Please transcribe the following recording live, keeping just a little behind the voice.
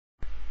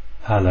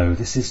Hello,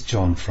 this is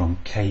John from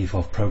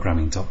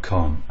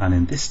caveofprogramming.com, and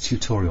in this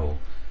tutorial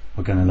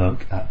we're going to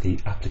look at the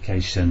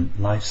application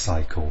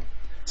lifecycle.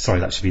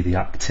 That should be the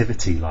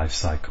activity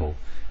lifecycle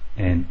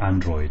in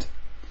Android.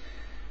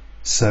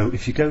 So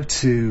if you go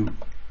to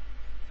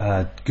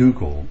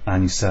Google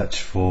and you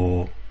search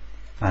for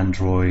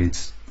Android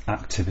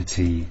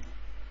activity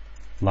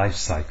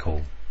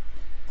lifecycle,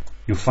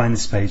 you'll find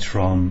this page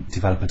from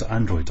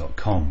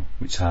developer.android.com,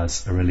 which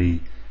has a really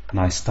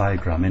nice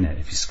diagram in it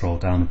if you scroll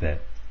down a bit.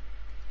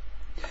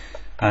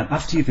 And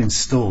after you've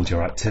installed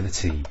your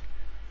activity,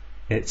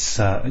 it's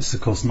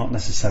of course not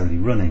necessarily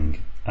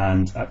running,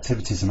 and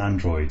activities in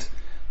Android,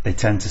 they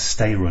tend to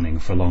stay running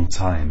for a long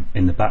time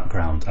in the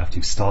background after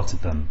you've started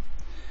them.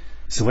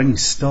 So when you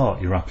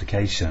start your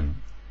application,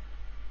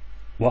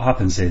 what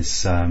happens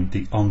is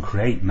the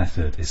onCreate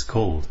method is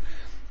called,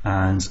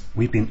 and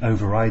we've been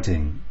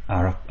overriding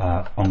our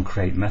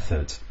onCreate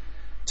method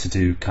to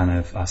do kind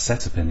of our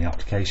setup in the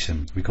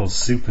application. We call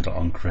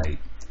super.onCreate,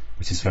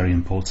 which is very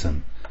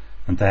important.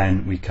 And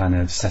then we kind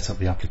of set up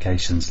the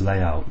application's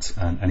layout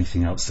and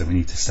anything else that we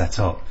need to set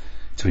up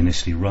to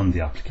initially run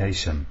the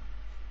application.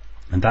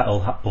 And that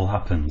all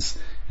happens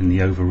in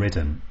the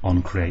overridden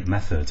onCreate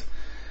method.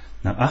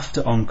 Now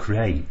after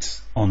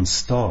onCreate,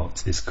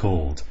 onStart is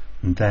called,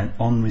 and then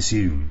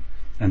onResume,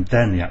 and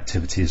then the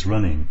activity is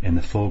running in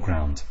the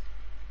foreground.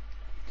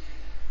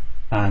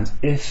 And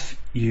if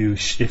your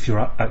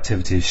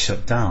activity is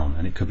shut down,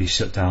 and it could be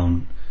shut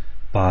down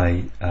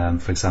by,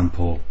 for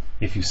example,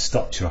 if you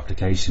stopped your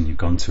application, you've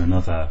gone to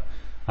another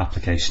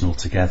application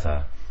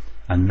altogether,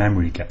 and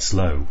memory gets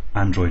low,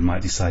 Android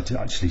might decide to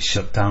actually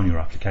shut down your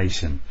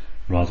application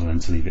rather than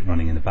to leave it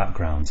running in the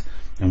background.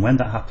 And when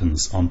that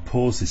happens,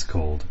 onPause is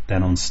called,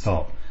 then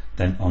onStop,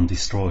 then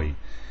onDestroy.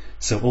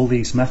 So all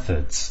these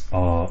methods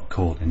are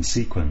called in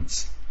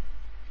sequence.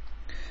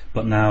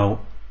 But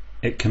now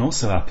it can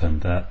also happen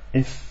that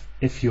if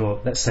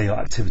let's say your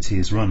activity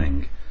is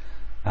running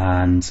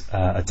and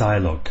a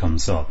dialog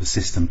comes up, a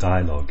system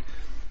dialog,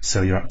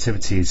 so your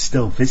activity is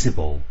still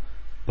visible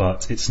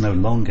but it's no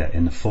longer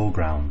in the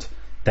foreground,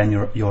 then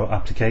your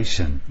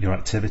application, your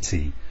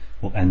activity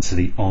will enter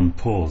the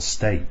onPause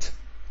state,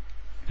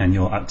 and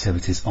your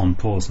activity's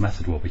onPause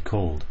method will be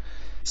called.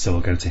 So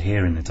we'll go to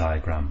here in the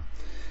diagram,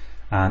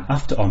 and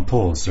after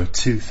onPause there are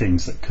two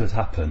things that could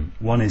happen.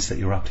 One is that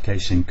your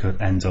application could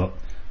end up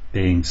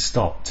being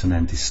stopped and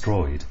then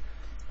destroyed,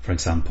 for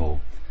example,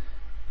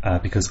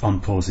 because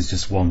onPause is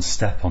just one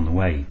step on the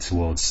way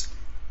towards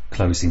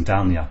closing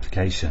down the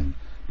application.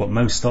 But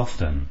most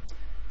often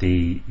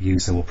the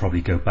user will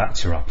probably go back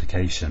to your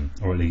application,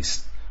 or at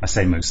least I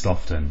say most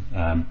often,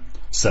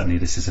 certainly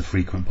this is a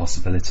frequent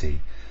possibility.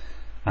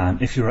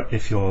 And if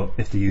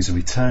the user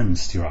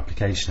returns to your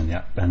application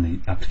and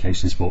the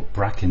application is brought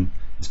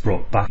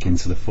back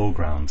into the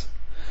foreground,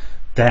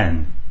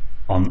 then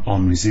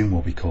onResume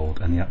will be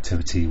called and the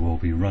activity will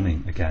be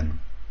running again.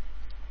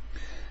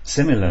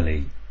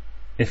 Similarly,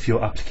 if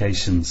your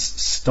application's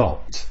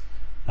stopped,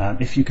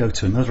 if you go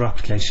to another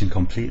application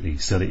completely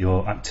so that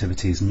your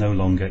activity is no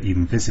longer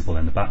even visible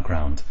in the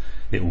background,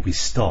 it will be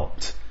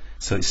stopped.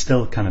 So it's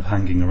still kind of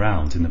hanging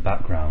around in the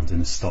background in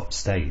a stop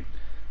state,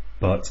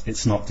 but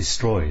it's not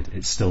destroyed,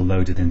 it's still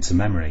loaded into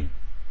memory.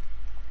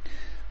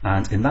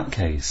 And in that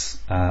case,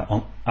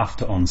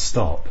 after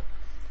onStop,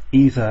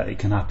 either it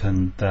can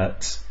happen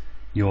that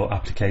your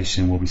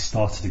application will be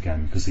started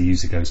again because the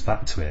user goes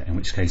back to it, in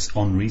which case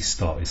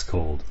onRestart is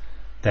called,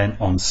 then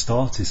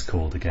onStart is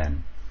called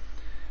again,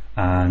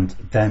 and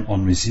then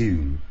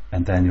onResume,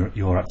 and then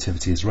your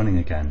activity is running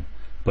again.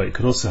 But it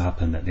could also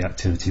happen that the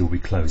activity will be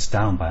closed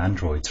down by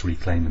Android to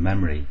reclaim the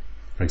memory,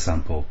 for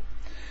example,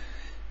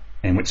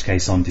 in which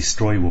case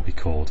onDestroy will be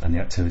called and the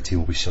activity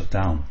will be shut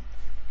down.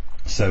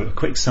 So a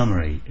quick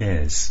summary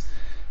is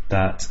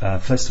that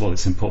first of all,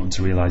 it's important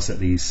to realize that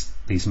these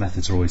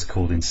methods are always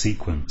called in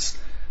sequence.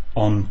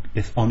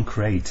 If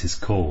onCreate is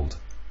called,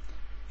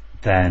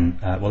 then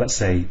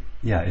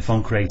if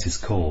onCreate is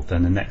called,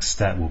 then the next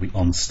step will be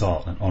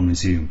onStart and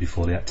onResume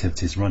before the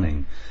activity is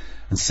running.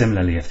 And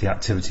similarly, if the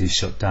activity is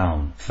shut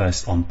down,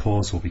 first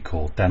onPause will be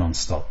called, then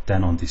onStop,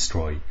 then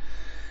onDestroy.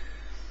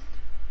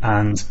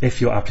 And if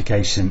your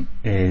application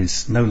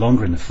is no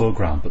longer in the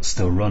foreground but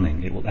still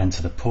running, it will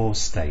enter the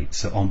pause state,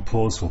 so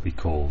onPause will be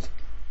called,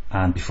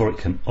 and before it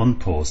can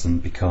unpause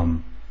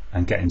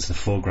and get into the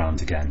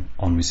foreground again,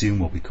 onResume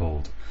will be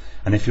called.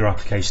 And if your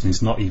application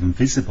is not even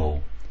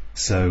visible,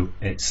 so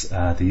it's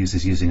the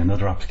user's using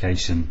another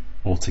application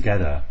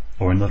altogether,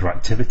 or another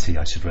activity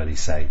I should really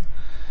say,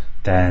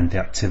 then the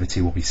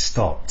activity will be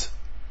stopped.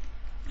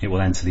 It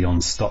will enter the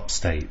onStop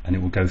state and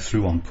it will go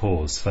through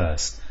onPause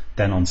first,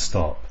 then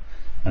onStop,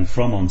 and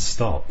from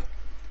onStop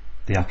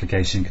the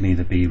application can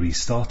either be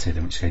restarted,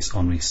 in which case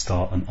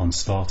onRestart and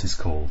onStart is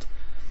called,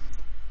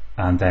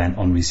 and then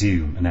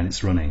onResume, and then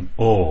it's running,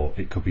 or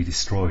it could be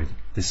destroyed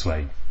this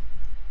way.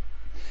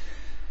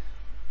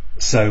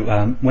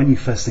 So when you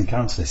first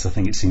encounter this, I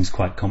think it seems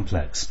quite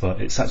complex,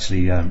 but it's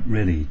actually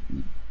really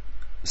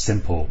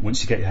simple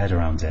once you get your head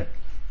around it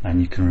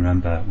and you can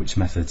remember which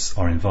methods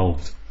are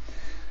involved.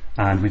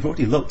 And we've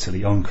already looked at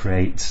the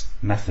onCreate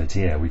method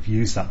here. We've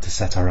used that to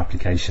set our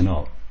application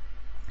up.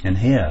 And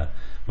here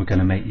we're going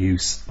to make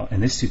use,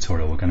 in this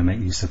tutorial, we're going to make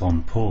use of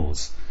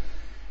onPause,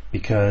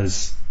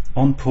 because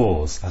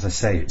onPause, as I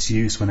say, it's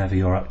used whenever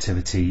your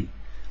activity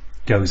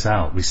goes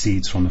out,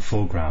 recedes from the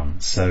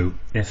foreground. So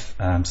if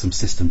some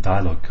system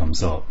dialog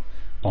comes up,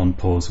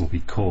 onPause will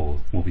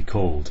be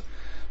called,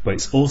 but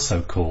it's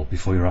also called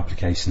before your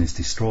application is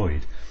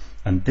destroyed.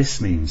 And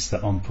this means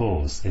that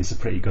onPause is a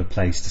pretty good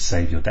place to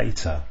save your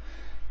data,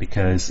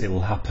 because it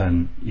will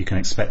happen, you can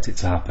expect it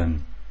to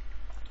happen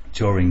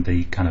during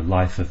the kind of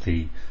life of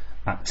the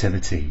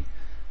activity,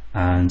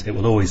 and it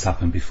will always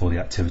happen before the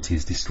activity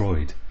is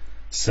destroyed.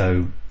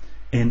 So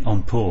in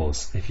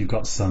onPause, if you've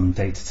got some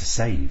data to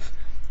save,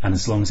 and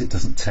as long as it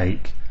doesn't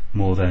take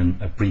more than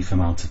a brief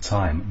amount of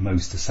time,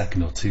 most a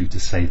second or two, to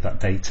save that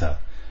data,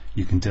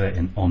 you can do it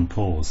in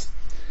onPause.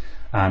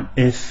 And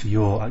if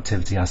your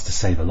activity has to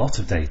save a lot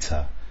of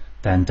data,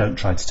 then don't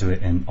try to do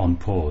it in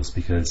onPause,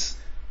 because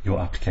your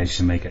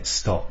application may get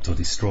stopped or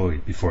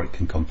destroyed before it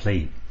can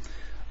complete.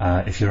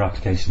 If your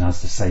application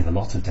has to save a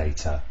lot of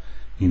data,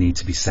 you need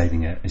to be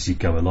saving it as you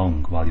go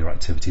along while your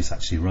activity is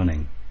actually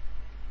running.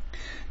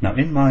 Now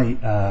in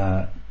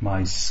my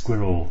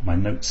my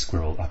note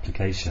squirrel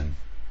application,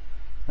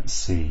 let's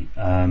see,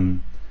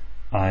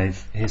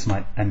 here's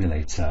my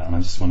emulator, and I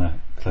just want to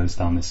close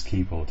down this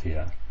keyboard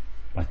here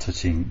by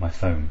touching my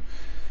phone.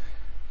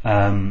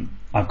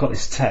 I've got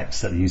this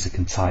text that the user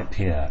can type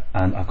here,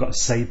 and I've got a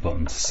save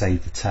button to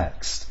save the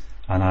text,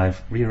 and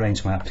I've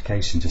rearranged my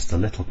application just a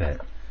little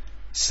bit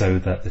so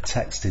that the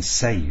text is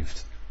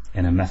saved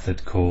in a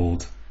method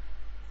called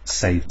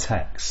save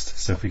text.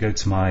 So if we go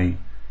to my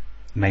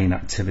main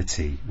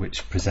activity,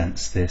 which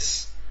presents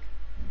this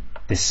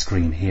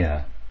screen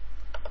here,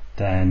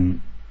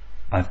 then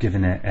I've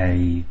given it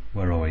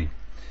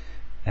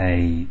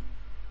a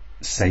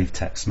save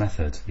text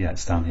method. Yeah,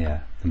 it's down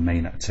here, the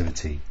main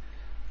activity,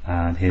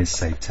 and here's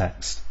save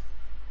text,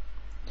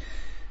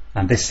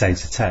 and this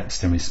saves the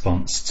text in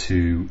response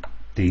to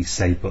the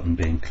save button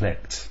being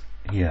clicked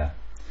here.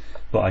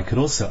 But I could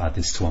also add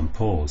this to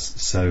onPause.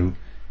 So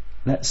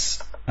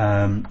let's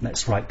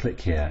right click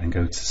here and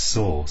go to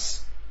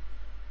source,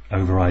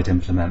 override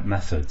implement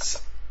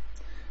methods,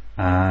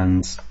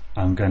 and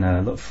I'm going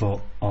to look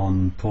for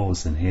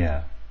onPause in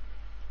here,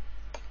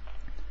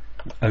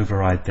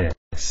 override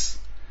this,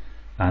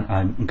 and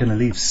I'm going to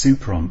leave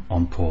super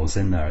onPause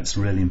in there. It's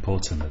really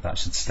important that that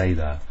should stay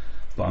there,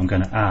 but I'm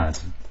going to add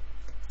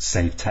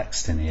save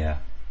text in here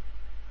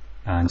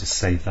and just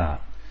save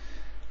that.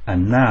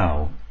 And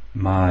now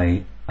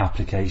my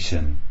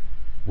application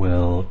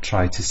will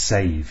try to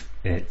save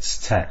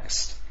its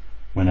text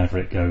whenever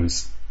it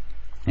goes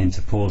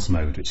into pause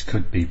mode, which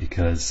could be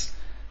because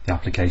the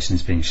application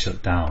is being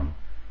shut down,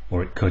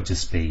 or it could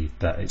just be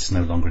that it's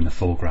no longer in the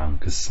foreground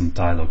because some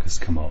dialogue has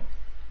come up.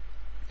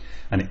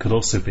 And it could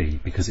also be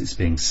because it's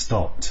being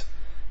stopped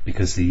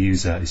because the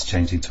user is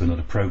changing to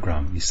another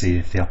program. You see,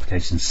 if the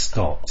application is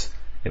stopped,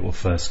 it will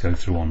first go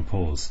through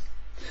onPause.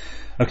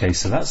 Okay,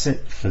 so that's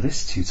it for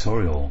this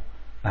tutorial,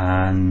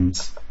 and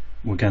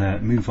we're going to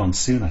move on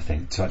soon, I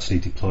think, to actually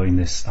deploying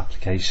this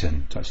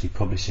application, to actually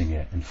publishing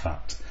it, in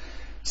fact.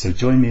 So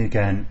join me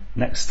again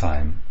next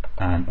time,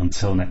 and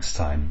until next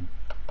time,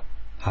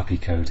 happy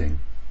coding.